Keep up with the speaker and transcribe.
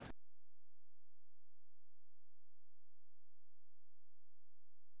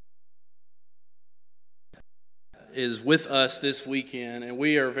is with us this weekend, and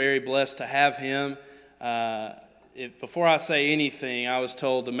we are very blessed to have him. Before I say anything, I was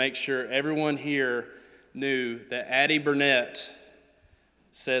told to make sure everyone here knew that Addie Burnett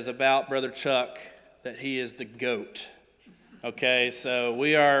says about Brother Chuck that he is the GOAT. Okay, so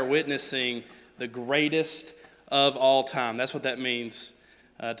we are witnessing the greatest of all time. That's what that means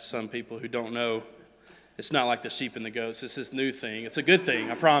to some people who don't know. It's not like the sheep and the goats. It's this new thing. It's a good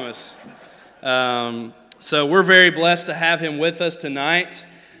thing, I promise. So we're very blessed to have him with us tonight.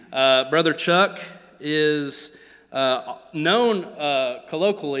 Brother Chuck is known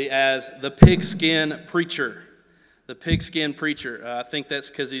colloquially as the pigskin preacher. The pigskin preacher. I think that's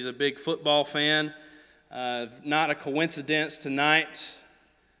because he's a big football fan. Not a coincidence tonight.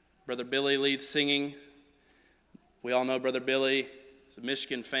 Brother Billy leads singing. We all know Brother Billy is a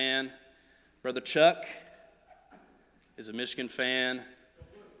Michigan fan. Brother Chuck is a Michigan fan.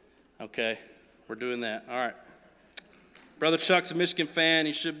 Okay, we're doing that. All right. Brother Chuck's a Michigan fan.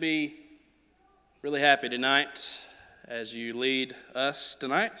 He should be really happy tonight as you lead us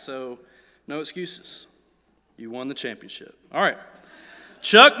tonight, so no excuses. You won the championship. All right.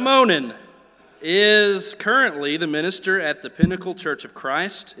 Chuck Monan is currently the minister at the Pinnacle Church of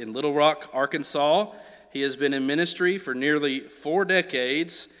Christ in Little Rock, Arkansas. He has been in ministry for nearly 4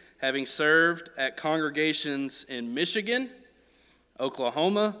 decades, having served at congregations in Michigan,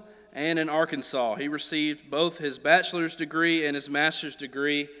 Oklahoma, and in Arkansas. He received both his bachelor's degree and his master's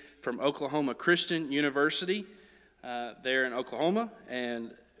degree from Oklahoma Christian University there in Oklahoma,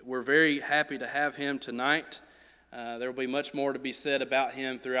 and we're very happy to have him tonight. There will be much more to be said about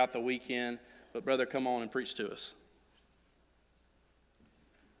him throughout the weekend, but brother, come on and preach to us.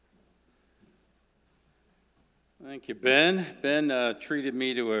 Thank you, Ben. Ben treated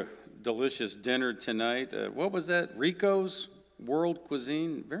me to a delicious dinner tonight. What was that? Rico's World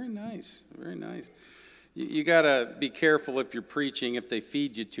Cuisine? Very nice, very nice. You got to be careful if you're preaching if they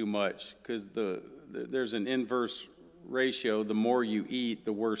feed you too much, because there's an inverse ratio. The more you eat,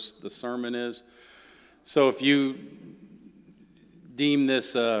 the worse the sermon is. So if you deem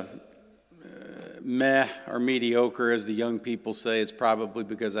this meh or mediocre, as the young people say, it's probably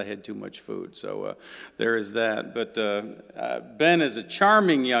because I had too much food. So there is that. But Ben is a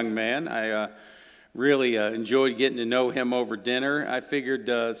charming young man. I really enjoyed getting to know him over dinner. I figured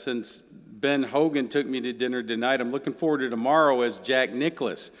since Ben Hogan took me to dinner tonight, I'm looking forward to tomorrow as Jack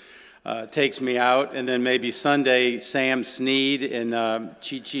Nicklaus takes me out, and then maybe Sunday Sam Sneed and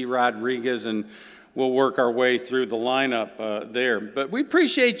Chichi Rodriguez, and we'll work our way through the lineup there. But we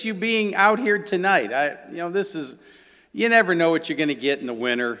appreciate you being out here tonight. You never know what you're going to get in the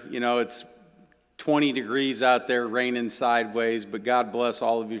winter. It's 20 degrees out there, raining sideways, but God bless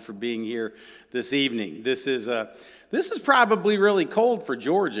all of you for being here this evening. This is probably really cold for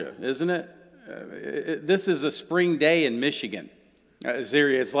Georgia, isn't it? This is a spring day in Michigan.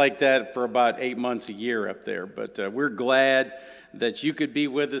 Serious, it's like that for about 8 months a year up there, but we're glad that you could be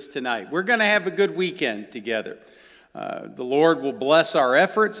with us tonight. We're going to have a good weekend together. The Lord will bless our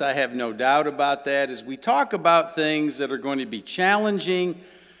efforts, I have no doubt about that, as we talk about things that are going to be challenging,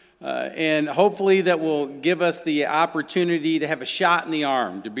 and hopefully that will give us the opportunity to have a shot in the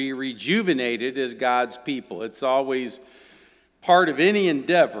arm, to be rejuvenated as God's people. It's always part of any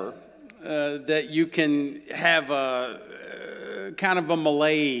endeavor that you can have a kind of a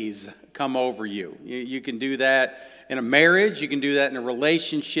malaise come over you. You can do that in a marriage, you can do that in a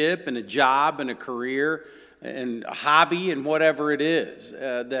relationship, in a job, in a career, and a hobby, and whatever it is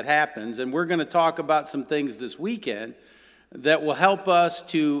that happens. And we're going to talk about some things this weekend that will help us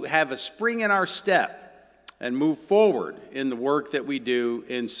to have a spring in our step and move forward in the work that we do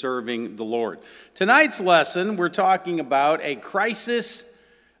in serving the Lord. Tonight's lesson, we're talking about a crisis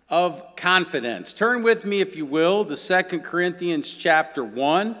of confidence. Turn with me, if you will, to 2 Corinthians chapter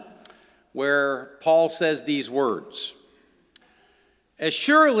 1, where Paul says these words: "As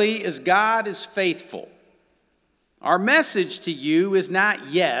surely as God is faithful, our message to you is not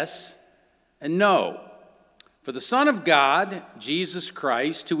yes and no. For the Son of God, Jesus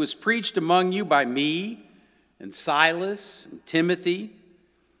Christ, who was preached among you by me and Silas and Timothy,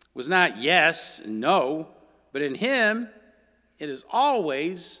 was not yes and no, but in him it has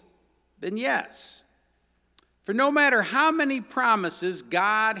always been yes. For no matter how many promises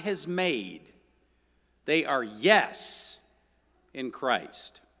God has made, they are yes in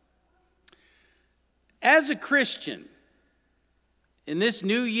Christ." As a Christian, in this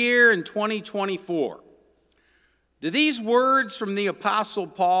new year in 2024, do these words from the Apostle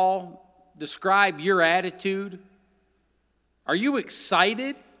Paul describe your attitude? Are you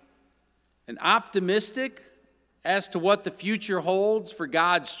excited and optimistic as to what the future holds for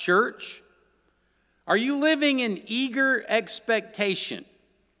God's church? Are you living in eager expectation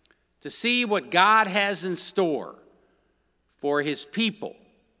to see what God has in store for his people?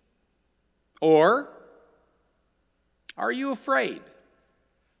 Or are you afraid?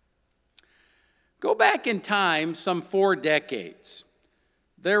 Go back in time some 4 decades.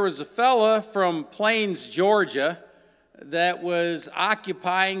 There was a fella from Plains, Georgia, that was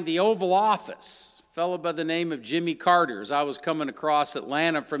occupying the Oval Office, a fellow by the name of Jimmy Carter. As I was coming across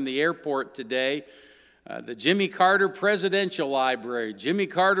Atlanta from the airport today, the Jimmy Carter Presidential Library, Jimmy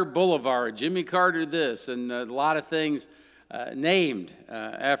Carter Boulevard, Jimmy Carter this, and a lot of things named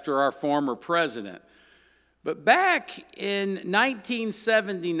after our former president. But back in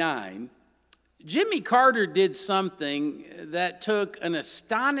 1979, Jimmy Carter did something that took an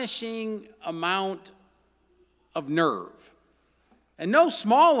astonishing amount of nerve, and no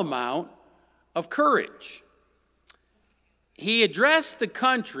small amount of courage. He addressed the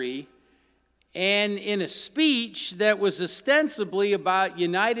country, and in a speech that was ostensibly about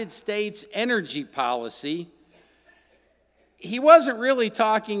United States energy policy, he wasn't really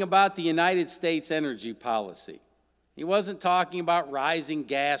talking about the United States energy policy. He wasn't talking about rising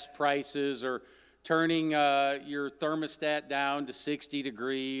gas prices or turning your thermostat down to 60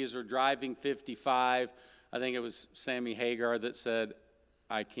 degrees or driving 55. I think it was Sammy Hagar that said,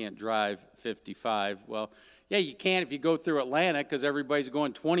 I can't drive 55. Well, yeah, you can if you go through Atlanta because everybody's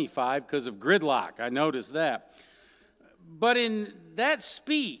going 25 because of gridlock. I noticed that. But in that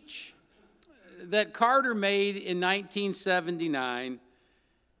speech that Carter made in 1979,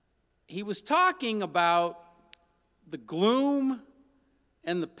 he was talking about the gloom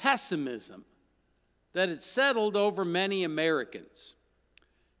and the pessimism that had settled over many Americans.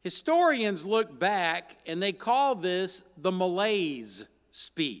 Historians look back and they call this the malaise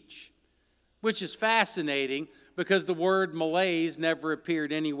speech, which is fascinating because the word malaise never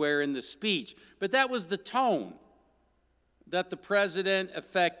appeared anywhere in the speech. But that was the tone that the president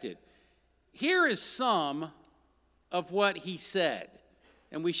affected. Here is some of what he said.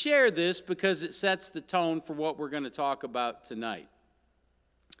 And we share this because it sets the tone for what we're going to talk about tonight.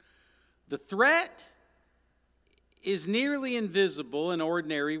 The threat is nearly invisible in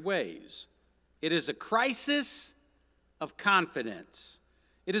ordinary ways. It is a crisis of confidence.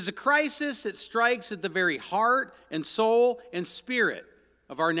 It is a crisis that strikes at the very heart and soul and spirit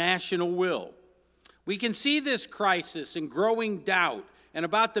of our national will. We can see this crisis in growing doubt and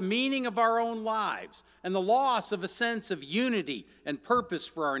about the meaning of our own lives and the loss of a sense of unity and purpose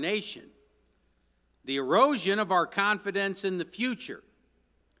for our nation. The erosion of our confidence in the future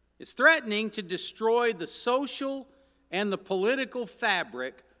is threatening to destroy the social and the political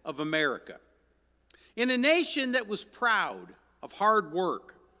fabric of America. In a nation that was proud of hard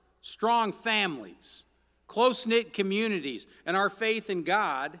work, strong families, close-knit communities, and our faith in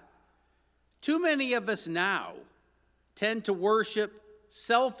God, too many of us now tend to worship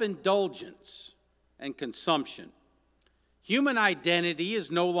self-indulgence and consumption. Human identity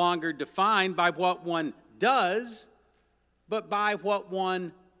is no longer defined by what one does, but by what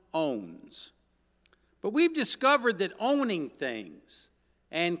one owns. But we've discovered that owning things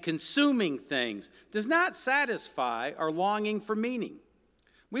and consuming things does not satisfy our longing for meaning.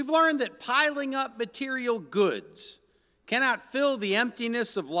 We've learned that piling up material goods cannot fill the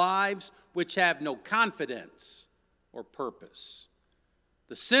emptiness of lives which have no confidence or purpose.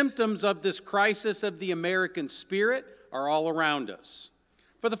 The symptoms of this crisis of the American spirit are all around us.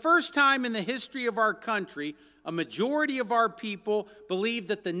 For the first time in the history of our country, a majority of our people believe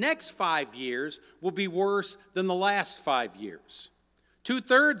that the next 5 years will be worse than the last 5 years.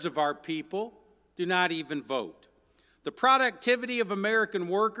 2/3 of our people do not even vote. The productivity of American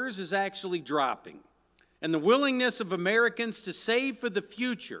workers is actually dropping, and the willingness of Americans to save for the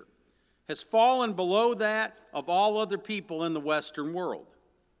future has fallen below that of all other people in the Western world.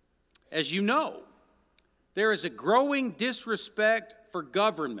 As you know, there is a growing disrespect for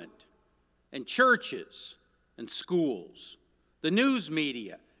government and churches and schools, the news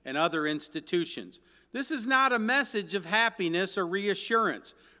media, and other institutions. This is not a message of happiness or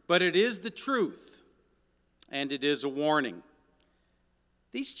reassurance, but it is the truth, and it is a warning.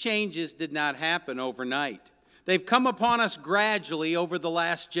 These changes did not happen overnight. They've come upon us gradually over the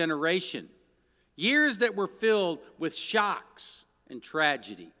last generation, years that were filled with shocks and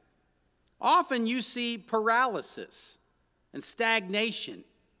tragedy. Often you see paralysis and stagnation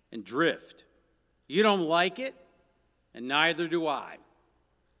and drift. You don't like it, and neither do I.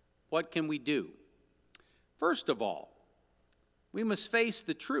 What can we do? First of all, we must face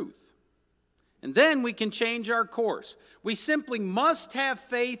the truth, and then we can change our course. We simply must have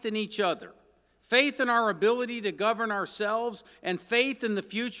faith in each other, faith in our ability to govern ourselves, and faith in the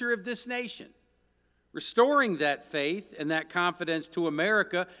future of this nation. Restoring that faith and that confidence to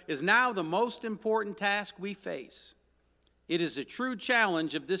America is now the most important task we face. It is a true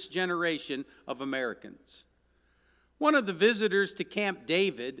challenge of this generation of Americans. One of the visitors to Camp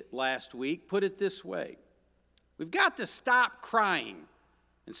David last week put it this way: we've got to stop crying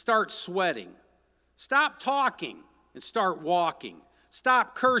and start sweating. Stop talking and start walking.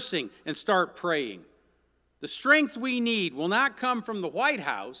 Stop cursing and start praying. The strength we need will not come from the White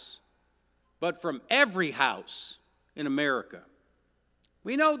House, but from every house in America.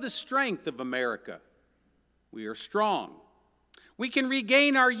 We know the strength of America. We are strong. We can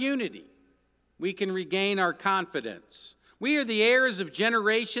regain our unity. We can regain our confidence. We are the heirs of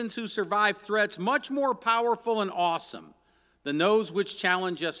generations who survived threats much more powerful and awesome than those which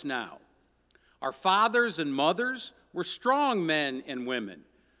challenge us now. Our fathers and mothers were strong men and women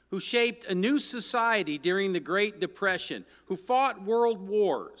who shaped a new society during the Great Depression, who fought world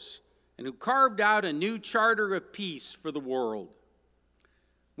wars, and who carved out a new charter of peace for the world.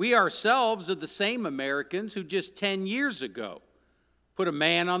 We ourselves are the same Americans who just 10 years ago put a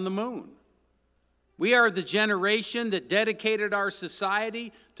man on the moon. We are the generation that dedicated our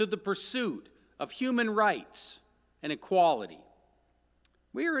society to the pursuit of human rights and equality.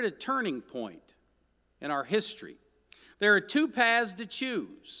 We are at a turning point in our history. There are two paths to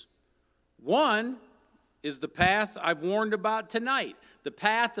choose. One is the path I've warned about tonight, the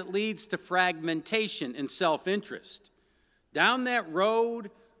path that leads to fragmentation and self-interest. Down that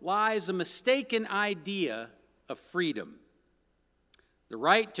road lies a mistaken idea of freedom, the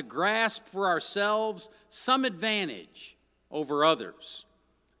right to grasp for ourselves some advantage over others.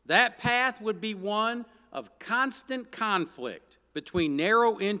 That path would be one of constant conflict between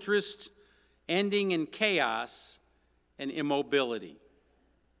narrow interests ending in chaos and immobility.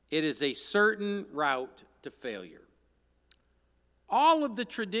 It is a certain route to failure. All of the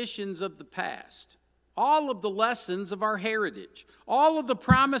traditions of the past, all of the lessons of our heritage, all of the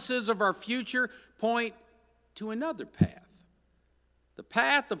promises of our future point to another path, the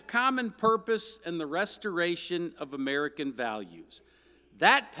path of common purpose and the restoration of American values.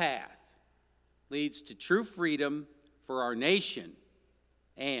 That path leads to true freedom for our nation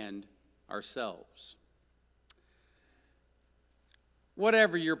and ourselves.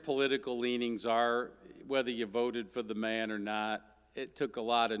 Whatever your political leanings are, whether you voted for the man or not, it took a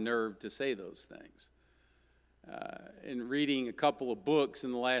lot of nerve to say those things. In reading a couple of books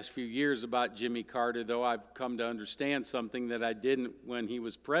in the last few years about Jimmy Carter, though, I've come to understand something that I didn't when he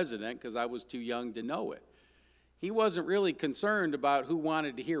was president because I was too young to know it. He wasn't really concerned about who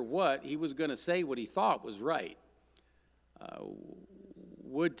wanted to hear what. He was going to say what he thought was right.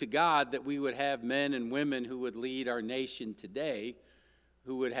 Would to God that we would have men and women who would lead our nation today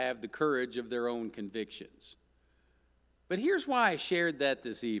who would have the courage of their own convictions. But here's why I shared that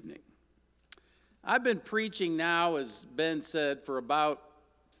this evening. I've been preaching now, as Ben said, for about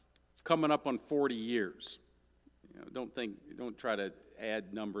coming up on 40 years. Don't try to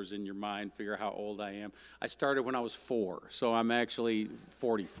add numbers in your mind, figure out how old I am. I started when I was 4, so I'm actually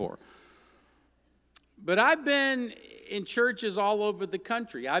 44. But I've been in churches all over the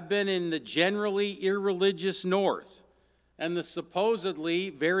country. I've been in the generally irreligious North and the supposedly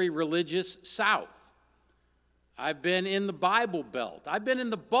very religious South. I've been in the Bible Belt. I've been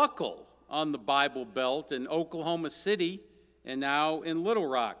in the Buckle on the Bible Belt in Oklahoma City and now in Little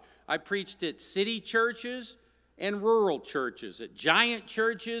Rock. I preached at city churches and rural churches, at giant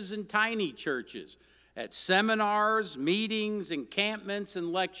churches and tiny churches, at seminars, meetings, encampments,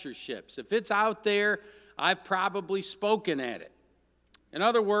 and lectureships. If it's out there, I've probably spoken at it. In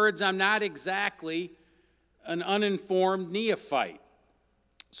other words, I'm not exactly an uninformed neophyte.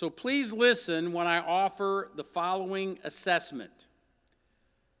 So please listen when I offer the following assessment.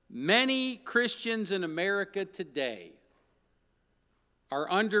 Many Christians in America today are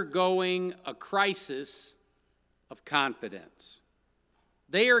undergoing a crisis of confidence.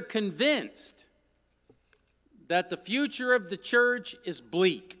 They are convinced that the future of the church is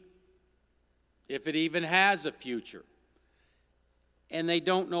bleak, if it even has a future, and they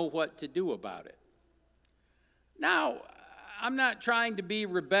don't know what to do about it. Now, I'm not trying to be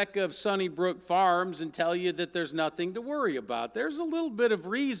Rebecca of Sunnybrook Farms and tell you that there's nothing to worry about. There's a little bit of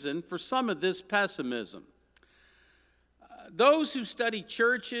reason for some of this pessimism. Those who study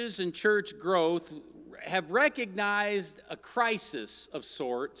churches and church growth have recognized a crisis of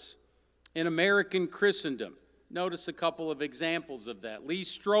sorts in American Christendom. Notice a couple of examples of that. Lee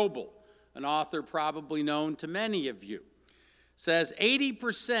Strobel, an author probably known to many of you, says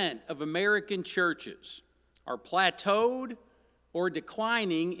 80% of American churches are plateaued or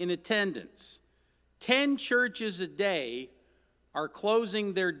declining in attendance. 10 churches a day are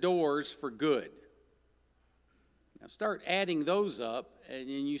closing their doors for good. Now start adding those up, and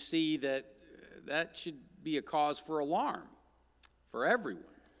you see that that should be a cause for alarm for everyone.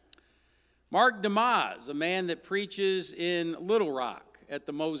 Mark DeMaz, a man that preaches in Little Rock at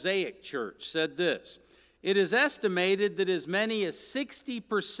the Mosaic Church, said this: "It is estimated that as many as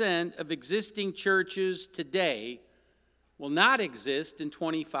 60% of existing churches today will not exist in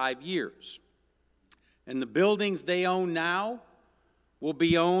 25 years. And the buildings they own now will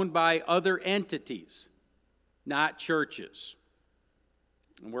be owned by other entities, not churches."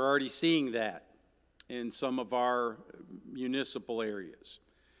 And we're already seeing that in some of our municipal areas.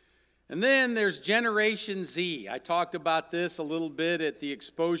 And then there's Generation Z. I talked about this a little bit at the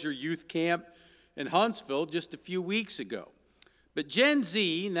Exposure Youth Camp in Huntsville just a few weeks ago. But Gen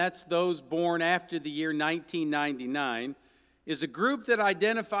Z, and that's those born after the year 1999, is a group that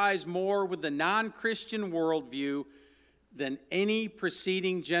identifies more with the non-Christian worldview than any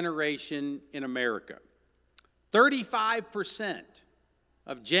preceding generation in America. 35%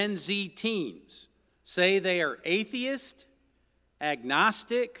 of Gen Z teens say they are atheist,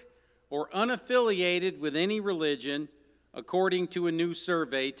 agnostic, or unaffiliated with any religion, according to a new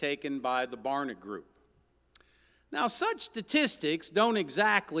survey taken by the Barna Group. Now, such statistics don't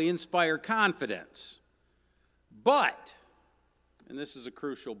exactly inspire confidence. But, and this is a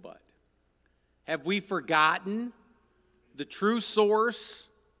crucial but, have we forgotten the true source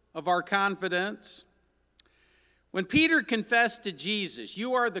of our confidence? When Peter confessed to Jesus,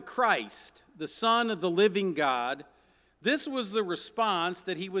 "You are the Christ, the Son of the living God," this was the response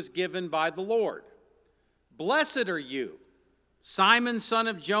that he was given by the Lord. "Blessed are you, Simon, son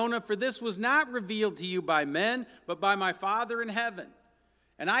of Jonah, for this was not revealed to you by men, but by my Father in heaven.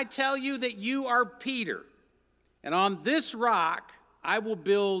 And I tell you that you are Peter, and on this rock I will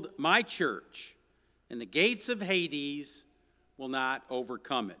build my church, and the gates of Hades will not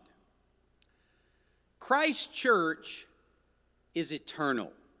overcome it." Christ's church is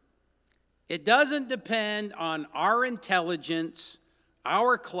eternal. It doesn't depend on our intelligence,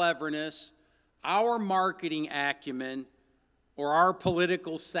 our cleverness, our marketing acumen, or our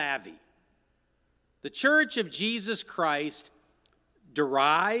political savvy. The Church of Jesus Christ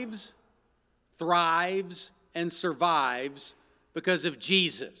derives, thrives, and survives because of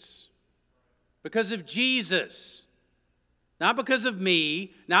Jesus. Because of Jesus. Not because of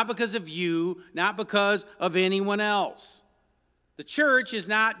me, not because of you, not because of anyone else. The church is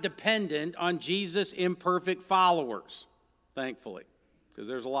not dependent on Jesus' imperfect followers, thankfully, because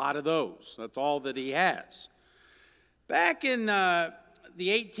there's a lot of those. That's all that he has. Back in the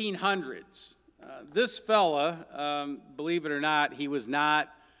 1800s, this fella, believe it or not, he was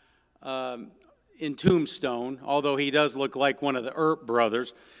not in Tombstone, although he does look like one of the Earp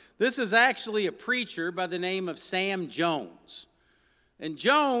brothers. This is actually a preacher by the name of Sam Jones. And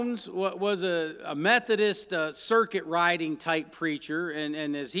Jones was a Methodist circuit riding type preacher,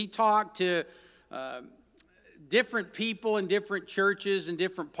 and as he talked to different people in different churches in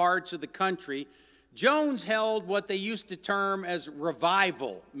different parts of the country, Jones held what they used to term as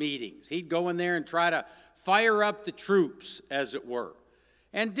revival meetings. He'd go in there and try to fire up the troops, as it were.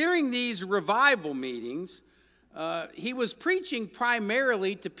 And during these revival meetings, he was preaching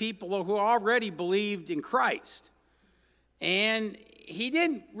primarily to people who already believed in Christ. And he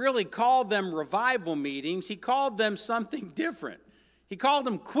didn't really call them revival meetings. He called them something different. He called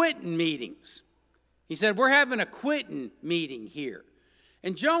them quitting meetings. He said, "We're having a quitting meeting here."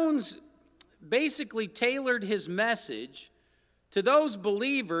 And Jones basically tailored his message to those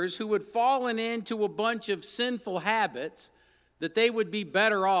believers who had fallen into a bunch of sinful habits that they would be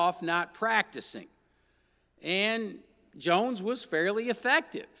better off not practicing. And Jones was fairly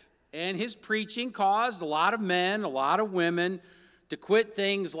effective. And his preaching caused a lot of men, a lot of women to quit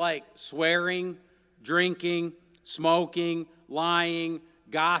things like swearing, drinking, smoking, lying,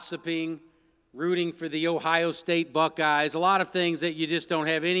 gossiping, rooting for the Ohio State Buckeyes, a lot of things that you just don't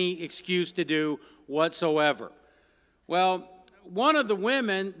have any excuse to do whatsoever. Well, one of the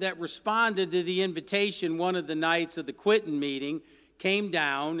women that responded to the invitation one of the nights of the quitting meeting came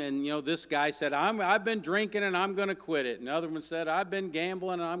down, and this guy said, I've been drinking and I'm going to quit it. And the other one said, I've been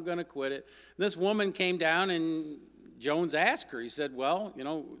gambling and I'm going to quit it. And this woman came down and Jones asked her, he said, "Well,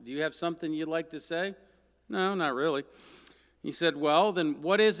 do you have something you'd like to say?" "No, not really." He said, "Well, then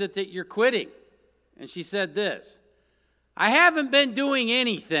what is it that you're quitting?" And she said this, "I haven't been doing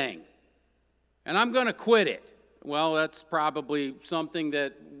anything, and I'm going to quit it." Well, that's probably something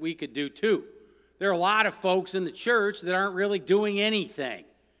that we could do too. There are a lot of folks in the church that aren't really doing anything,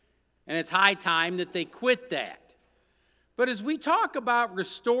 and it's high time that they quit that. But as we talk about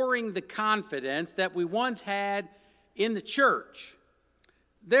restoring the confidence that we once had in the church,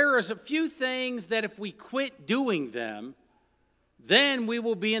 there is a few things that if we quit doing them, then we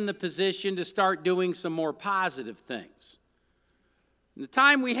will be in the position to start doing some more positive things. In the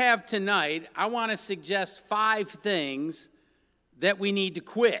time we have tonight, I want to suggest 5 things that we need to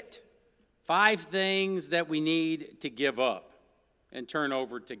quit. 5 things that we need to give up and turn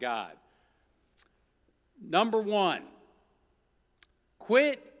over to God. Number 1,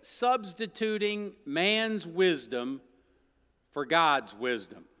 quit substituting man's wisdom for God's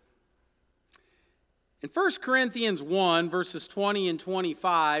wisdom. In 1 Corinthians 1, verses 20 and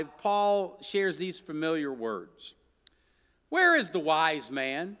 25, Paul shares these familiar words. Where is the wise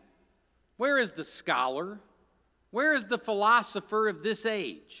man? Where is the scholar? Where is the philosopher of this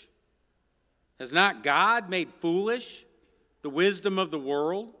age? Has not God made foolish the wisdom of the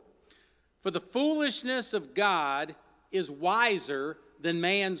world? For the foolishness of God is wiser than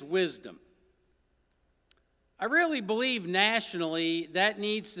man's wisdom. I really believe nationally that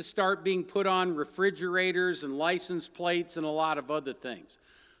needs to start being put on refrigerators and license plates and a lot of other things.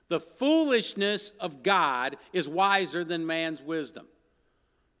 The foolishness of God is wiser than man's wisdom.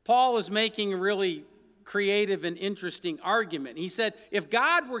 Paul is making a really creative and interesting argument. He said, if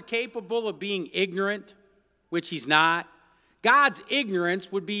God were capable of being ignorant, which he's not, God's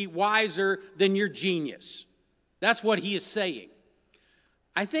ignorance would be wiser than your genius. That's what he is saying.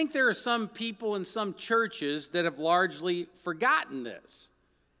 I think there are some people in some churches that have largely forgotten this.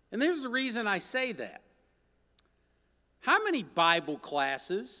 And there's the reason I say that. How many Bible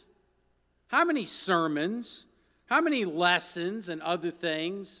classes, how many sermons, how many lessons and other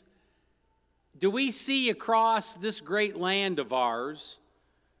things do we see across this great land of ours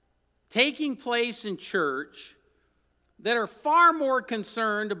taking place in church that are far more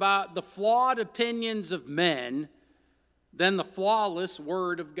concerned about the flawed opinions of men than the flawless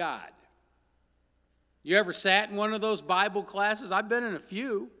Word of God? You ever sat in one of those Bible classes? I've been in a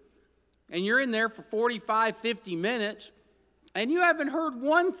few. And you're in there for 45, 50 minutes, and you haven't heard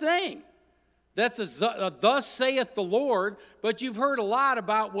one thing that's a thus saith the Lord, but you've heard a lot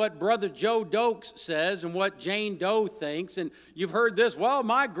about what Brother Joe Dokes says and what Jane Doe thinks, and you've heard this, well,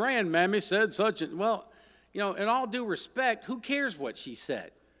 my grandmammy said such, and well, in all due respect, who cares what she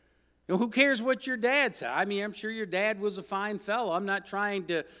said? Who cares what your dad said? I mean, I'm sure your dad was a fine fellow. I'm not trying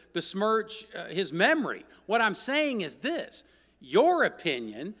to besmirch his memory. What I'm saying is this: your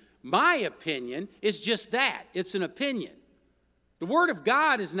opinion, my opinion, is just that. It's an opinion. The Word of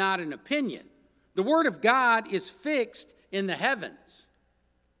God is not an opinion. The Word of God is fixed in the heavens.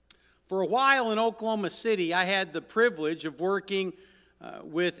 For a while in Oklahoma City, I had the privilege of working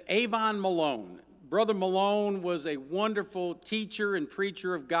with Avon Malone. Brother Malone was a wonderful teacher and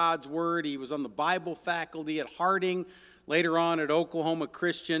preacher of God's Word. He was on the Bible faculty at Harding, later on at Oklahoma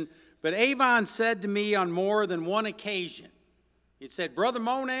Christian. But Avon said to me on more than one occasion, he said, Brother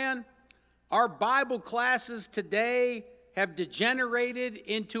Monan, our Bible classes today have degenerated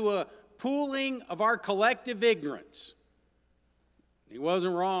into a pooling of our collective ignorance. He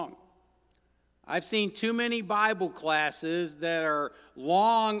wasn't wrong. I've seen too many Bible classes that are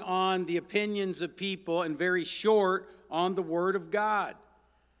long on the opinions of people and very short on the Word of God.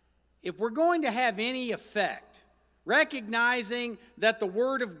 If we're going to have any effect, recognizing that the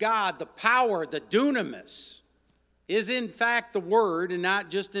Word of God, the power, the dunamis, is in fact the Word and not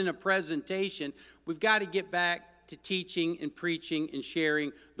just in a presentation, we've got to get back to teaching and preaching and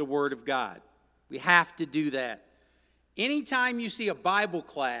sharing the Word of God. We have to do that. Anytime you see a Bible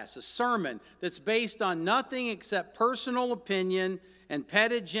class, a sermon that's based on nothing except personal opinion and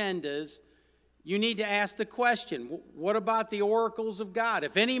pet agendas, you need to ask the question, what about the oracles of God?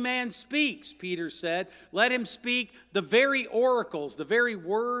 If any man speaks, Peter said, let him speak the very oracles, the very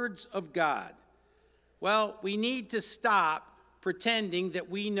words of God. Well, we need to stop pretending that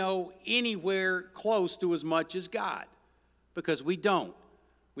we know anywhere close to as much as God, because we don't.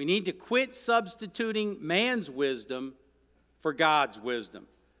 We need to quit substituting man's wisdom for God's wisdom.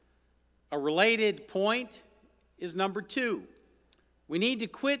 A related point is number 2. We need to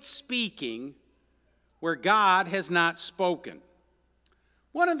quit speaking where God has not spoken.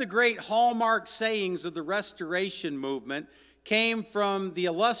 One of the great hallmark sayings of the Restoration movement came from the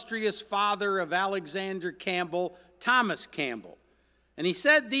illustrious father of Alexander Campbell, Thomas Campbell. And he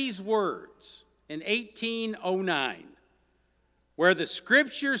said these words in 1809, where the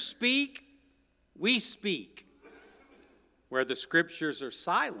Scriptures speak, we speak. Where the Scriptures are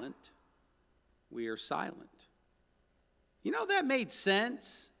silent, we are silent. You know, that made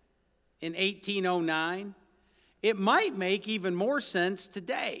sense in 1809. It might make even more sense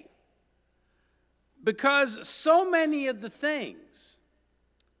today. Because so many of the things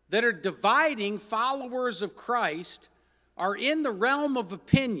that are dividing followers of Christ are in the realm of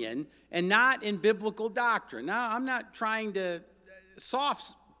opinion and not in biblical doctrine. Now, I'm not trying to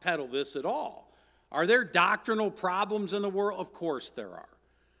soft pedal this at all. Are there doctrinal problems in the world? Of course there are.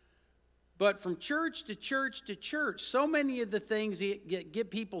 But from church to church to church, so many of the things that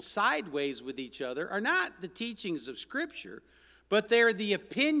get people sideways with each other are not the teachings of Scripture, but they're the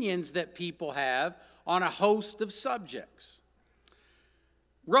opinions that people have on a host of subjects.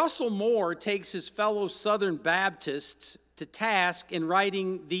 Russell Moore takes his fellow Southern Baptists to task in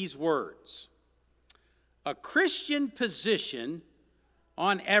writing these words: a Christian position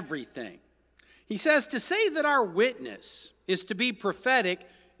on everything. He says, to say that our witness is to be prophetic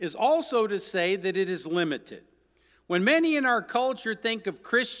is also to say that it is limited. When many in our culture think of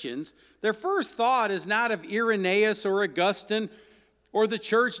Christians, their first thought is not of Irenaeus or Augustine or the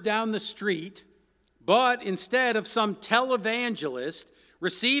church down the street, but instead of some televangelist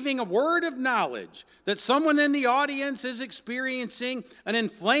receiving a word of knowledge that someone in the audience is experiencing an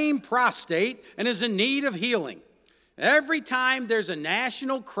inflamed prostate and is in need of healing. Every time there's a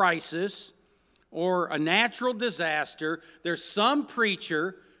national crisis or a natural disaster, there's some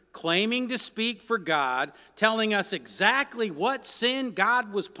preacher claiming to speak for God, telling us exactly what sin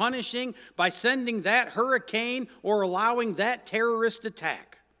God was punishing by sending that hurricane or allowing that terrorist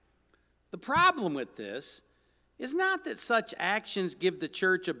attack. The problem with this is not that such actions give the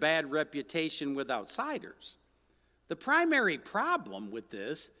church a bad reputation with outsiders. The primary problem with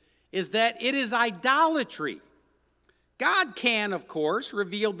this is that it is idolatry. God can, of course,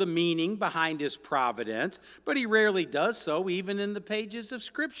 reveal the meaning behind his providence, but he rarely does so even in the pages of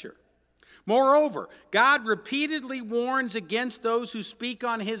Scripture. Moreover, God repeatedly warns against those who speak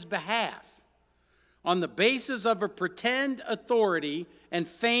on his behalf on the basis of a pretend authority and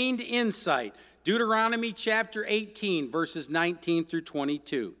feigned insight. Deuteronomy chapter 18, verses 19 through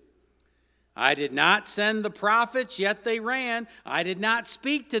 22. I did not send the prophets, yet they ran. I did not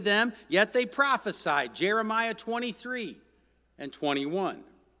speak to them, yet they prophesied. Jeremiah 23 and 21.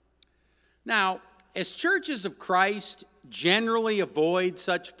 Now, as churches of Christ generally avoid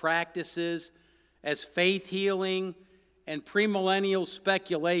such practices as faith healing and premillennial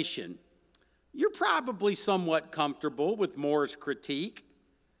speculation, you're probably somewhat comfortable with Moore's critique.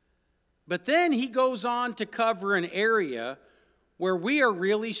 But then he goes on to cover an area where we are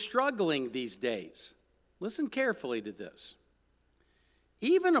really struggling these days. Listen carefully to this.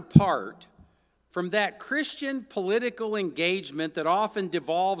 Even apart from that Christian political engagement that often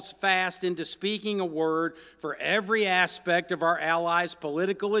devolves fast into speaking a word for every aspect of our allies'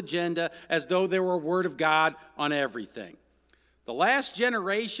 political agenda as though there were a word of God on everything. The last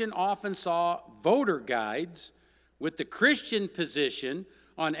generation often saw voter guides with the Christian position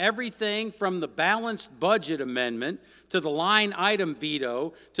on everything from the balanced budget amendment to the line item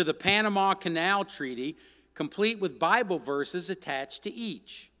veto to the Panama Canal Treaty, complete with Bible verses attached to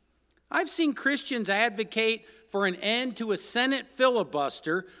each. I've seen Christians advocate for an end to a Senate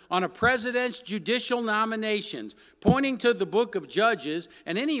filibuster on a president's judicial nominations, pointing to the book of Judges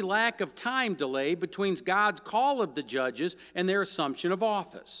and any lack of time delay between God's call of the judges and their assumption of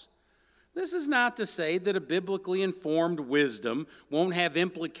office. This is not to say that a biblically informed wisdom won't have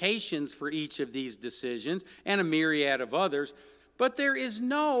implications for each of these decisions and a myriad of others, but there is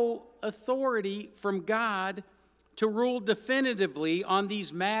no authority from God to rule definitively on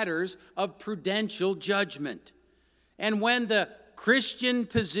these matters of prudential judgment. And when the Christian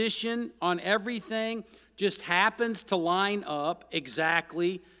position on everything just happens to line up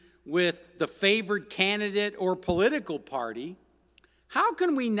exactly with the favored candidate or political party, how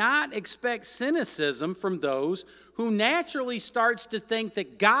can we not expect cynicism from those who naturally starts to think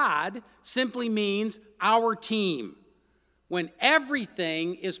that God simply means our team? When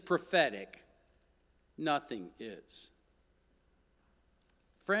everything is prophetic, nothing is.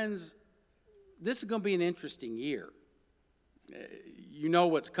 Friends, this is going to be an interesting year. You know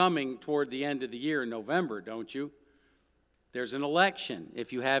what's coming toward the end of the year in November, don't you? There's an election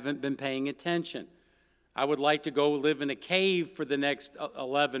if you haven't been paying attention. I would like to go live in a cave for the next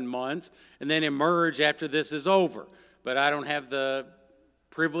 11 months and then emerge after this is over. But I don't have the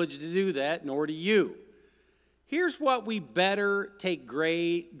privilege to do that, nor do you. Here's what we better take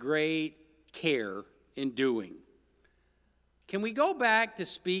great care in doing. Can we go back to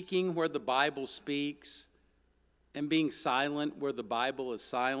speaking where the Bible speaks and being silent where the Bible is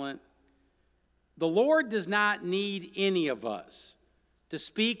silent? The Lord does not need any of us to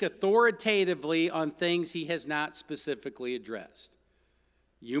speak authoritatively on things he has not specifically addressed.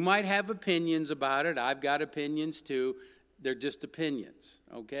 You might have opinions about it. I've got opinions too. They're just opinions,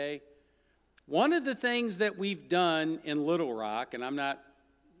 okay? One of the things that we've done in Little Rock, and I'm not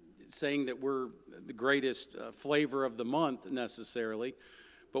saying that we're the greatest flavor of the month necessarily.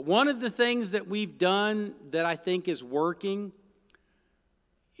 But one of the things that we've done that I think is working,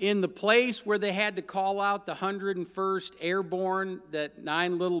 in the place where they had to call out the 101st Airborne, that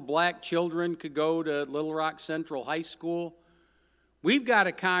 9 little black children could go to Little Rock Central High School, we've got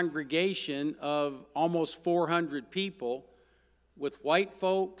a congregation of almost 400 people with white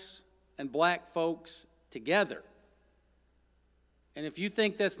folks and black folks together. And if you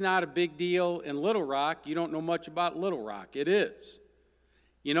think that's not a big deal in Little Rock, you don't know much about Little Rock. It is.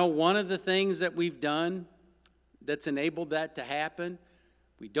 You know, one of the things that we've done that's enabled that to happen,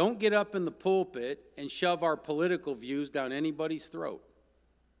 we don't get up in the pulpit and shove our political views down anybody's throat.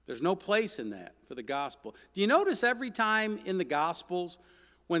 There's no place in that for the gospel. Do you notice every time in the Gospels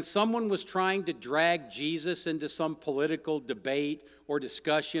when someone was trying to drag Jesus into some political debate or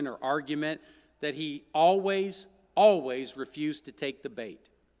discussion or argument, that he always refused to take the bait?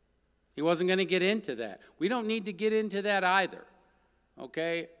 He wasn't going to get into that. We don't need to get into that either,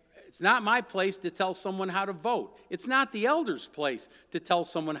 okay? It's not my place to tell someone how to vote. It's not the elders' place to tell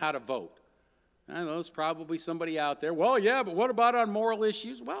someone how to vote. I know there's probably somebody out there, well, yeah, but what about on moral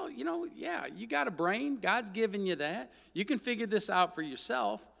issues? Well, you know, yeah, you got a brain. God's given you that. You can figure this out for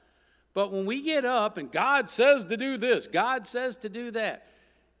yourself. But when we get up and God says to do this, God says to do that.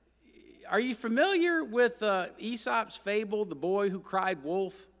 Are you familiar with Aesop's fable, the boy who cried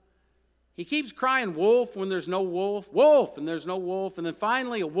wolf? He keeps crying wolf when there's no wolf, wolf, and there's no wolf. And then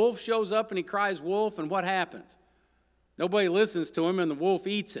finally a wolf shows up and he cries wolf, and what happens? Nobody listens to him and the wolf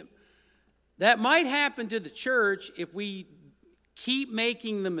eats him. That might happen to the church if we keep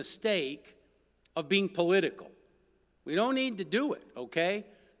making the mistake of being political. We don't need to do it, okay?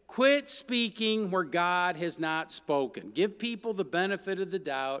 Quit speaking where God has not spoken. Give people the benefit of the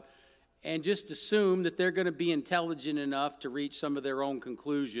doubt and just assume that they're going to be intelligent enough to reach some of their own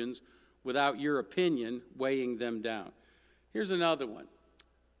conclusions without your opinion weighing them down. Here's another one.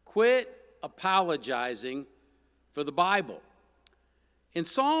 Quit apologizing for the Bible. In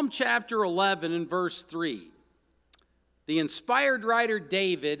Psalm chapter 11 and verse 3, the inspired writer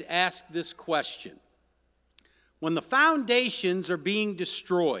David asked this question: when the foundations are being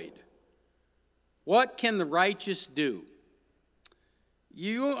destroyed, what can the righteous do?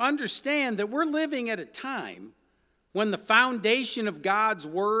 You understand that we're living at a time when the foundation of God's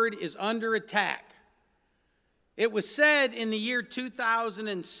word is under attack. It was said in the year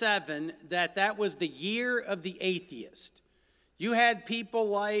 2007 that was the year of the atheist. You had people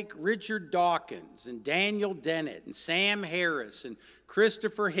like Richard Dawkins and Daniel Dennett and Sam Harris and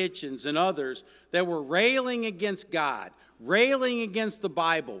Christopher Hitchens and others that were railing against God, railing against the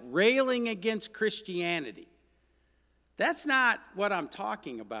Bible, railing against Christianity. That's not what I'm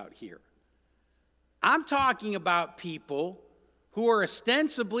talking about here. I'm talking about people who are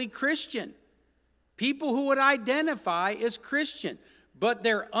ostensibly Christian, people who would identify as Christian, but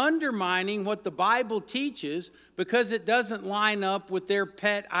they're undermining what the Bible teaches because it doesn't line up with their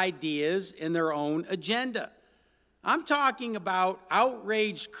pet ideas and their own agenda. I'm talking about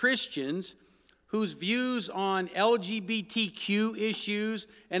outraged Christians whose views on LGBTQ issues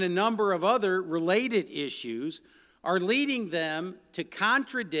and a number of other related issues are leading them to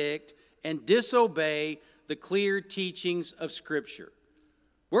contradict and disobey the clear teachings of Scripture.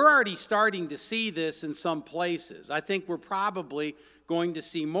 We're already starting to see this in some places. I think we're probably going to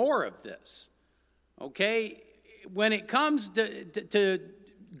see more of this. Okay? When it comes to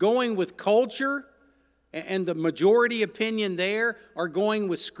going with culture, and the majority opinion there are going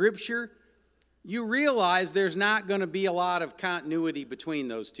with Scripture, you realize there's not going to be a lot of continuity between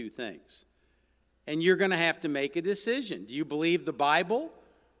those two things. And you're going to have to make a decision. Do you believe the Bible?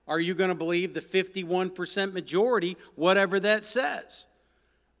 Are you going to believe the 51% majority, whatever that says?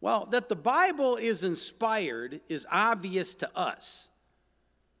 Well, that the Bible is inspired is obvious to us.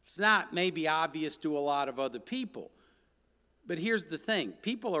 It's not maybe obvious to a lot of other people. But here's the thing.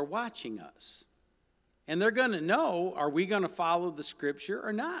 People are watching us. And they're going to know, are we going to follow the Scripture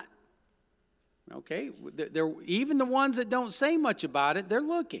or not? Okay? Even the ones that don't say much about it, they're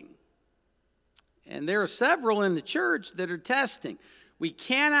looking. And there are several in the church that are testing. We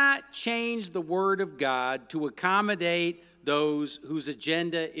cannot change the Word of God to accommodate those whose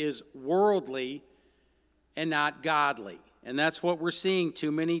agenda is worldly and not godly. And that's what we're seeing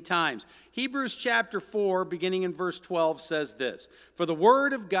too many times. Hebrews chapter 4, beginning in verse 12, says this: "For the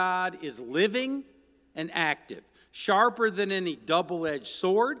Word of God is living and active, sharper than any double-edged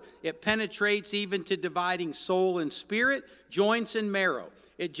sword. It penetrates even to dividing soul and spirit, joints and marrow.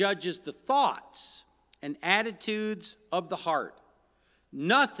 It judges the thoughts and attitudes of the heart.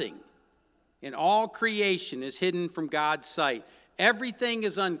 Nothing in all creation is hidden from God's sight. Everything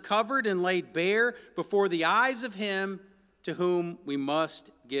is uncovered and laid bare before the eyes of him to whom we must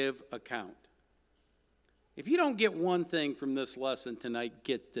give account. If you don't get one thing from this lesson tonight,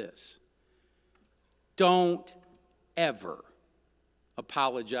 get this. Don't ever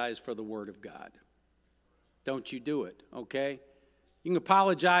apologize for the Word of God. Don't you do it, okay? You can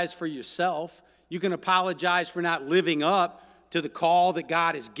apologize for yourself. You can apologize for not living up to the call that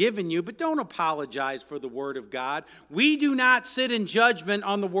God has given you, but don't apologize for the Word of God. We do not sit in judgment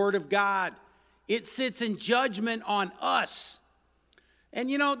on the Word of God. It sits in judgment on us. And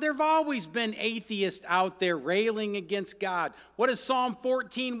you know, there have always been atheists out there railing against God. What does Psalm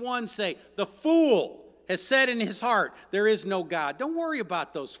 14:1 say? The fool has said in his heart, there is no God. Don't worry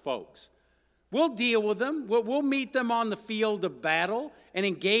about those folks. We'll deal with them. We'll meet them on the field of battle and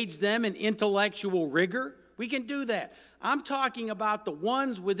engage them in intellectual rigor. We can do that. I'm talking about the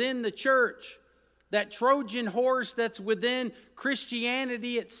ones within the church, that Trojan horse that's within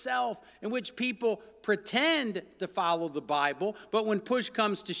Christianity itself, in which people pretend to follow the Bible, but when push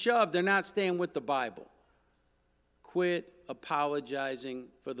comes to shove, they're not staying with the Bible. Quit apologizing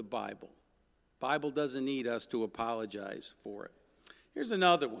for the Bible. The Bible doesn't need us to apologize for it. Here's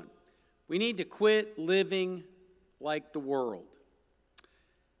another one. We need to quit living like the world.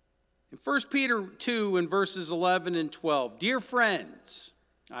 In 1 Peter 2 in verses 11 and 12, dear friends,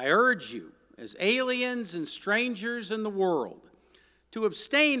 I urge you, as aliens and strangers in the world, to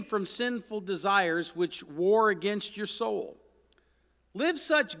abstain from sinful desires which war against your soul. Live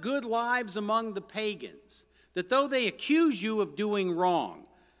such good lives among the pagans, that though they accuse you of doing wrong,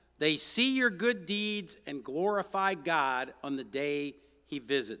 they see your good deeds and glorify God on the day he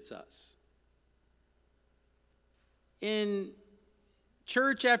visits us. In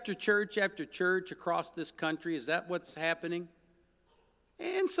church after church after church across this country, is that what's happening?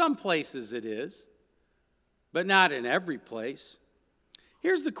 In some places it is, but not in every place.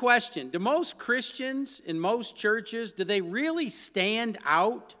 Here's the question. Do most Christians in most churches, do they really stand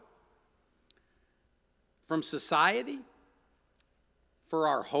out from society for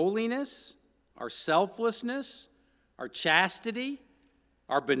our holiness, our selflessness, our chastity,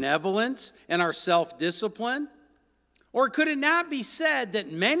 our benevolence, and our self-discipline? Or could it not be said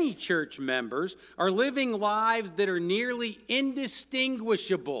that many church members are living lives that are nearly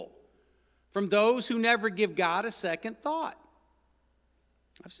indistinguishable from those who never give God a second thought?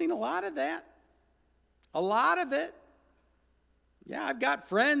 I've seen a lot of that. A lot of it. Yeah, I've got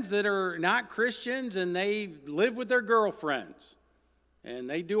friends that are not Christians and they live with their girlfriends. And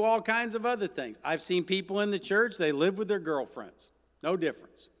they do all kinds of other things. I've seen people in the church, they live with their girlfriends. No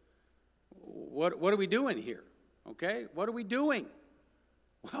difference. What are we doing here? Okay, what are we doing?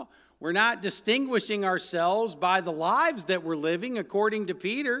 Well, we're not distinguishing ourselves by the lives that we're living. According to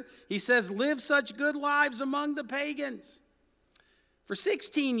Peter, he says, live such good lives among the pagans. For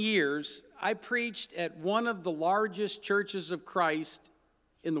 16 years, I preached at one of the largest churches of Christ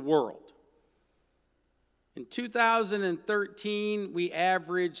in the world. In 2013, we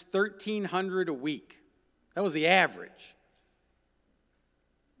averaged 1,300 a week. That was the average.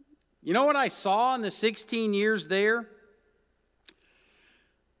 You know what I saw in the 16 years there?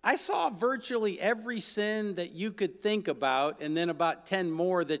 I saw virtually every sin that you could think about, and then about 10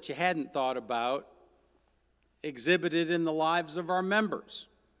 more that you hadn't thought about, exhibited in the lives of our members.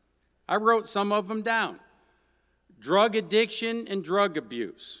 I wrote some of them down. Drug addiction and drug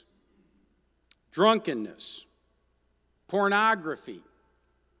abuse, drunkenness, pornography,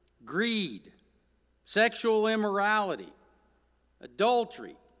 greed, sexual immorality,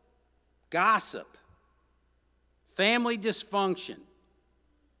 adultery, gossip, family dysfunction,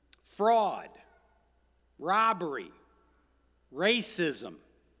 fraud, robbery, racism.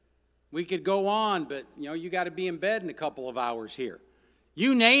 We could go on, but you got to be in bed in a couple of hours here.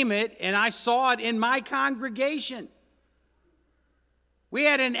 You name it, and I saw it in my congregation. We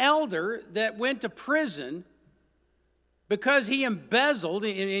had an elder that went to prison because he embezzled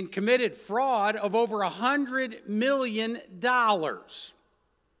and committed fraud of over $100 million.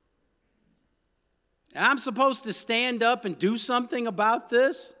 And I'm supposed to stand up and do something about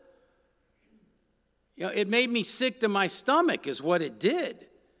this? It made me sick to my stomach is what it did.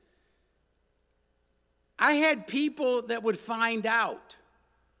 I had people that would find out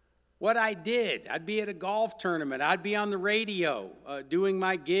what I did. I'd be at a golf tournament. I'd be on the radio doing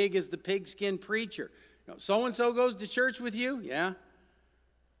my gig as the pigskin preacher. So-and-so goes to church with you? Yeah.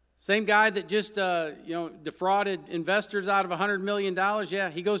 Same guy that just defrauded investors out of $100 million? Yeah.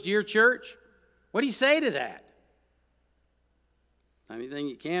 He goes to your church? What do you say to that? Anything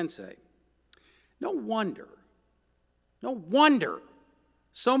you can say. No wonder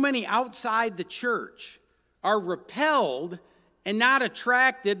so many outside the church are repelled and not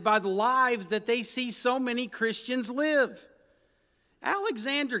attracted by the lives that they see so many Christians live.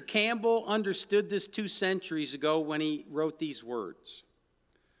 Alexander Campbell understood this 2 centuries ago when he wrote these words.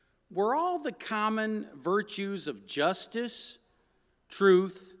 Were all the common virtues of justice,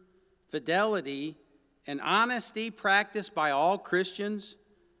 truth, fidelity, and honesty practiced by all Christians,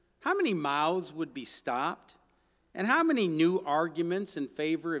 how many mouths would be stopped? And how many new arguments in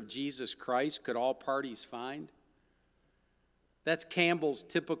favor of Jesus Christ could all parties find? That's Campbell's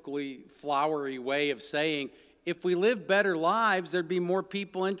typically flowery way of saying, if we live better lives, there'd be more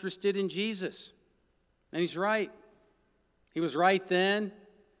people interested in Jesus. And he's right. He was right then.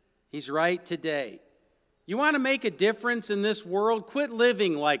 He's right today. You want to make a difference in this world? Quit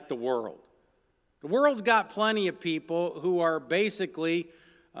living like the world. The world's got plenty of people who are basically,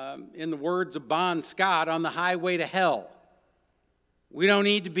 in the words of Bon Scott, on the highway to hell. We don't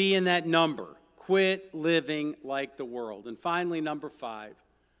need to be in that number. Quit living like the world. And finally, number 5,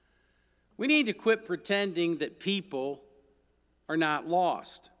 we need to quit pretending that people are not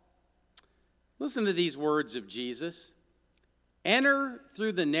lost. Listen to these words of Jesus. Enter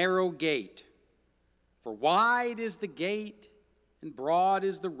through the narrow gate, for wide is the gate and broad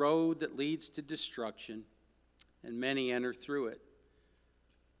is the road that leads to destruction, and many enter through it.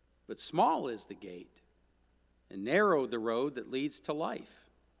 But small is the gate, and narrow the road that leads to life,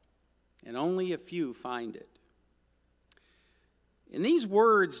 and only a few find it. In these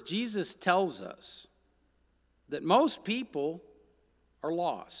words, Jesus tells us that most people are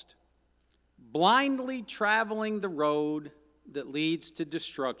lost, blindly traveling the road that leads to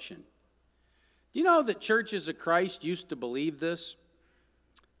destruction. Do you know that churches of Christ used to believe this?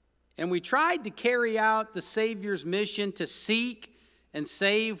 And we tried to carry out the Savior's mission to seek and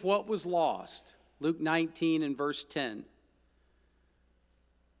save what was lost. Luke 19 and verse 10.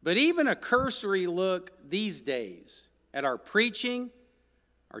 But even a cursory look these days at our preaching,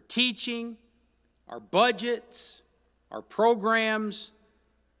 our teaching, our budgets, our programs,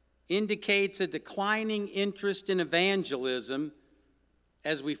 indicates a declining interest in evangelism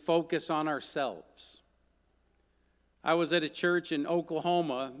as we focus on ourselves. I was at a church in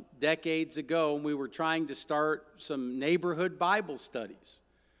Oklahoma decades ago, and we were trying to start some neighborhood Bible studies.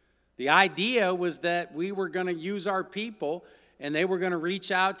 The idea was that we were going to use our people, and they were going to reach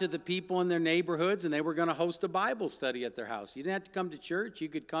out to the people in their neighborhoods, and they were going to host a Bible study at their house. You didn't have to come to church. You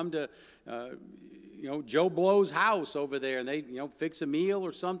could come to Joe Blow's house over there, and they fix a meal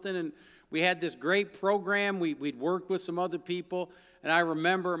or something. And we had this great program. We'd worked with some other people, and I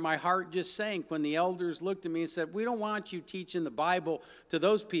remember my heart just sank when the elders looked at me and said, we don't want you teaching the Bible to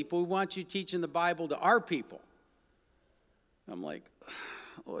those people. We want you teaching the Bible to our people. I'm like,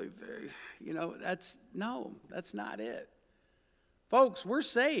 that's not it. Folks, we're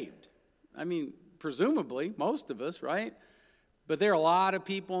saved. I mean, presumably, most of us, right? But there are a lot of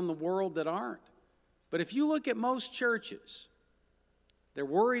people in the world that aren't. But if you look at most churches, they're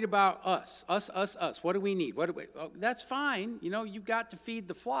worried about us. What do we need? That's fine. You've got to feed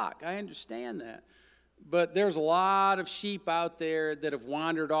the flock. I understand that. But there's a lot of sheep out there that have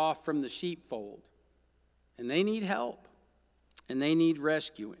wandered off from the sheepfold. And they need help. And they need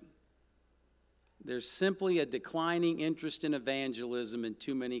rescuing. There's simply a declining interest in evangelism in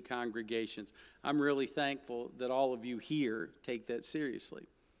too many congregations. I'm really thankful that all of you here take that seriously.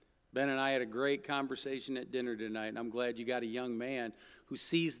 Ben and I had a great conversation at dinner tonight, and I'm glad you got a young man who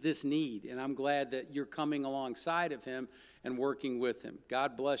sees this need, and I'm glad that you're coming alongside of him and working with him.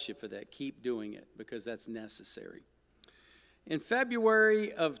 God bless you for that. Keep doing it, because that's necessary. In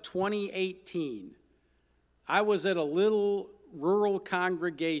February of 2018, I was at a little rural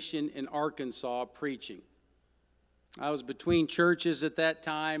congregation in Arkansas preaching. I was between churches at that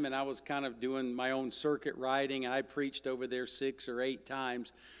time, and I was kind of doing my own circuit riding. I preached over there 6 or 8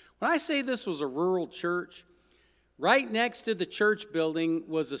 times. When I say this was a rural church, right next to the church building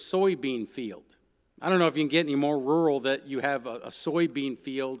was a soybean field. I don't know if you can get any more rural that you have a soybean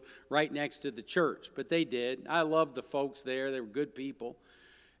field right next to the church, but they did. I loved the folks there. They were good people.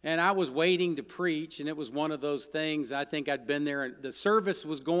 And I was waiting to preach, and it was one of those things. I think I'd been there, and the service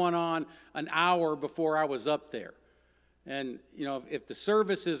was going on an hour before I was up there. And, if the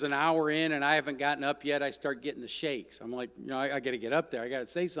service is an hour in and I haven't gotten up yet, I start getting the shakes. I'm like, I got to get up there. I got to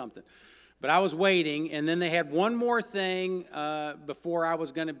say something. But I was waiting, and then they had one more thing before I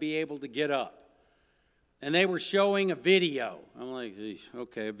was going to be able to get up. And they were showing a video. I'm like,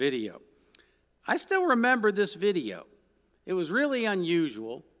 okay, a video. I still remember this video. It was really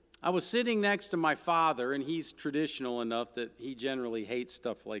unusual. I was sitting next to my father, and he's traditional enough that he generally hates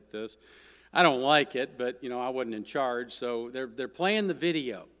stuff like this. I don't like it, but, I wasn't in charge, so they're playing the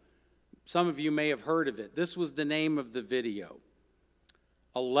video. Some of you may have heard of it. This was the name of the video.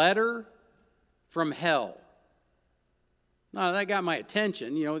 a letter from hell. Now, that got my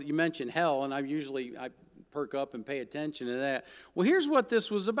attention. You know, you mentioned hell, and I perk up and pay attention to that. Well, here's what this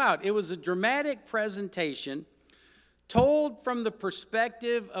was about. It was a dramatic presentation told from the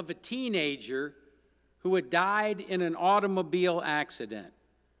perspective of a teenager who had died in an automobile accident.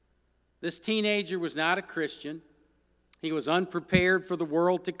 This teenager was not a Christian. He was unprepared for the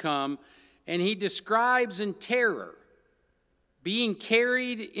world to come, and he describes in terror being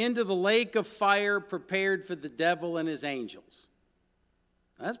carried into the lake of fire prepared for the devil and his angels.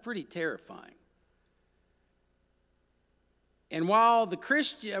 That's pretty terrifying. And while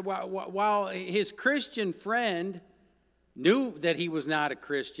his Christian friend knew that he was not a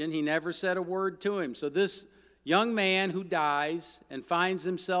Christian, he never said a word to him. So this young man who dies and finds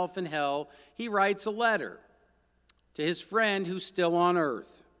himself in hell, he writes a letter to his friend who's still on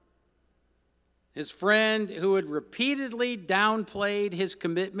earth. His friend who had repeatedly downplayed his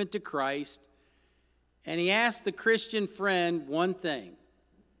commitment to Christ, and he asked the Christian friend one thing.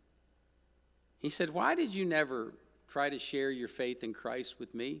 He said, "Why did you never try to share your faith in Christ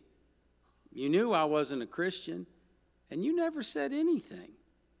with me? You knew I wasn't a Christian, and you never said anything,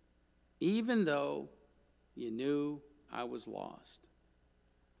 even though you knew I was lost."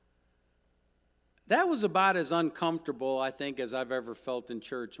 That was about as uncomfortable, I think, as I've ever felt in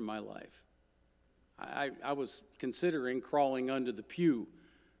church in my life. I was considering crawling under the pew,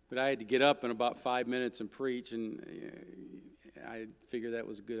 but I had to get up in about 5 minutes and preach, and I figured that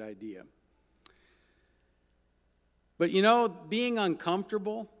was a good idea. But you know, being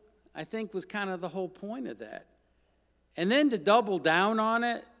uncomfortable, I think, was kind of the whole point of that. And then to double down on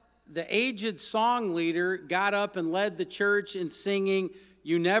it, the aged song leader got up and led the church in singing,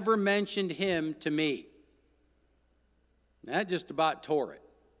 "You Never Mentioned Him to Me." That just about tore it.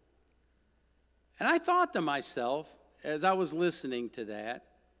 And I thought to myself, as I was listening to that,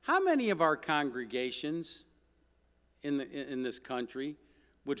 how many of our congregations in this country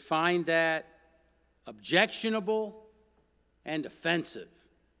would find that objectionable and offensive?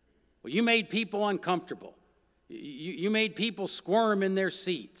 Well, you made people uncomfortable. You made people squirm in their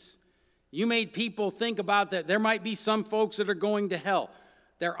seats. You made people think about that there might be some folks that are going to hell.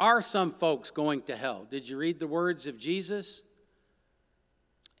 There are some folks going to hell. Did you read the words of Jesus?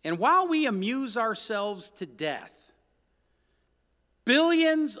 And while we amuse ourselves to death,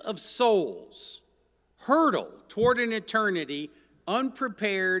 billions of souls hurtle toward an eternity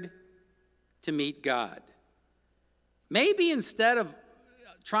unprepared to meet God. Maybe instead of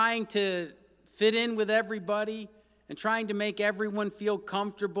trying to fit in with everybody and trying to make everyone feel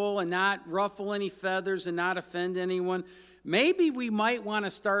comfortable and not ruffle any feathers and not offend anyone, maybe we might want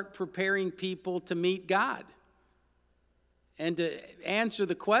to start preparing people to meet God and to answer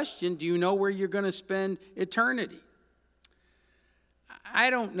the question, do you know where you're going to spend eternity? I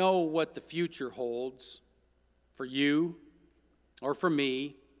don't know what the future holds for you or for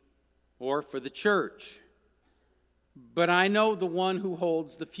me or for the church, but I know the one who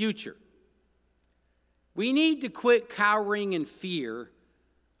holds the future. We need to quit cowering in fear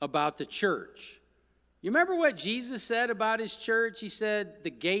about the church. You remember what Jesus said about his church? He said, "The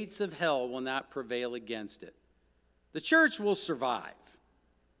gates of hell will not prevail against it." The church will survive,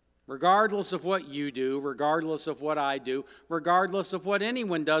 regardless of what you do, regardless of what I do, regardless of what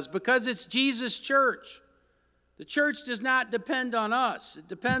anyone does, because it's Jesus' church. The church does not depend on us. It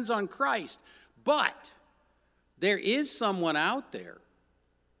depends on Christ. But there is someone out there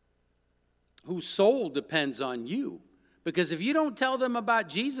whose soul depends on you, because if you don't tell them about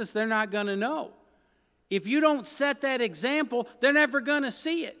Jesus, they're not going to know. If you don't set that example, they're never going to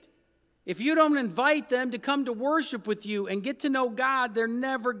see it. If you don't invite them to come to worship with you and get to know God, they're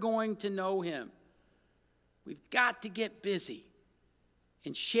never going to know Him. We've got to get busy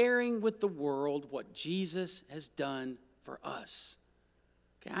in sharing with the world what Jesus has done for us.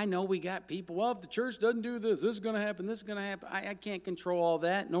 Okay, I know we got people, well, if the church doesn't do this, this is going to happen, this is going to happen. I can't control all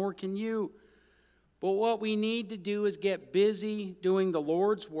that, nor can you. But what we need to do is get busy doing the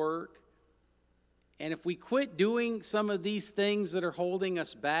Lord's work. And if we quit doing some of these things that are holding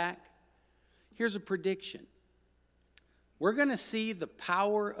us back, here's a prediction. We're going to see the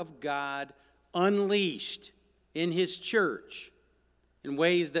power of God unleashed in His church in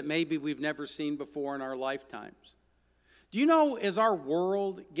ways that maybe we've never seen before in our lifetimes. Do you know, as our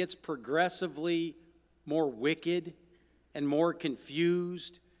world gets progressively more wicked and more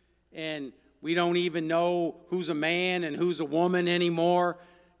confused, and we don't even know who's a man and who's a woman anymore,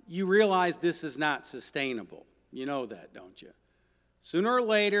 you realize this is not sustainable. You know that, don't you? Sooner or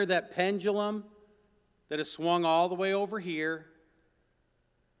later, that pendulum that has swung all the way over here,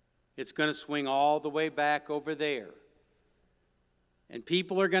 it's going to swing all the way back over there. And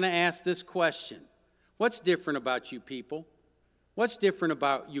people are going to ask this question. What's different about you people? What's different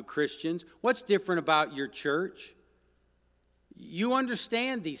about you Christians? What's different about your church? You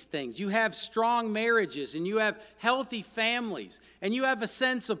understand these things. You have strong marriages, and you have healthy families, and you have a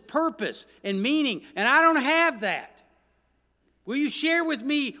sense of purpose and meaning, and I don't have that. Will you share with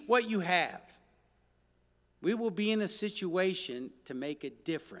me what you have? We will be in a situation to make a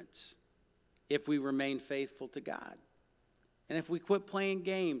difference if we remain faithful to God. And if we quit playing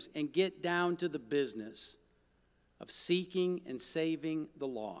games and get down to the business of seeking and saving the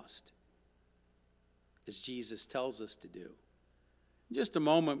lost, as Jesus tells us to do. In just a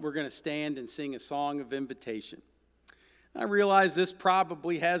moment, we're going to stand and sing a song of invitation. I realize this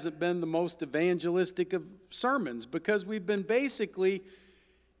probably hasn't been the most evangelistic of sermons because we've been basically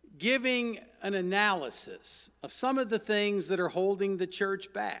giving an analysis of some of the things that are holding the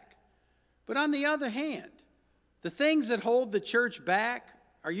church back. But on the other hand, the things that hold the church back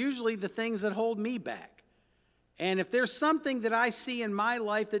are usually the things that hold me back. And if there's something that I see in my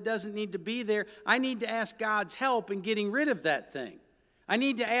life that doesn't need to be there, I need to ask God's help in getting rid of that thing. I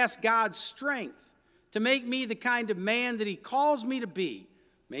need to ask God's strength to make me the kind of man that He calls me to be.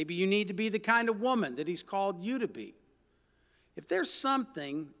 Maybe you need to be the kind of woman that He's called you to be. If there's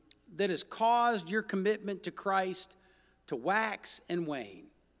something that has caused your commitment to Christ to wax and wane,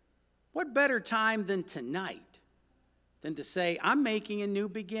 what better time than tonight than to say, I'm making a new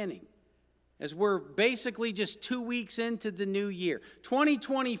beginning? As we're basically just 2 weeks into the new year.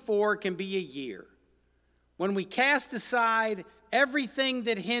 2024 can be a year when we cast aside everything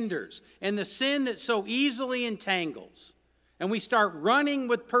that hinders and the sin that so easily entangles, and we start running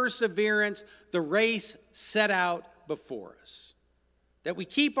with perseverance the race set out before us. That we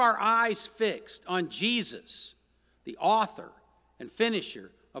keep our eyes fixed on Jesus, the author and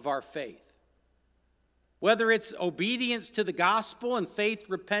finisher of our faith. Whether it's obedience to the gospel and faith,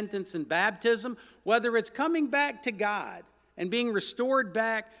 repentance, and baptism, whether it's coming back to God and being restored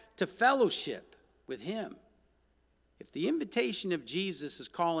back to fellowship with Him. If the invitation of Jesus is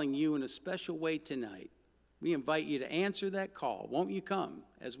calling you in a special way tonight, we invite you to answer that call. Won't you come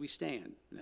as we stand?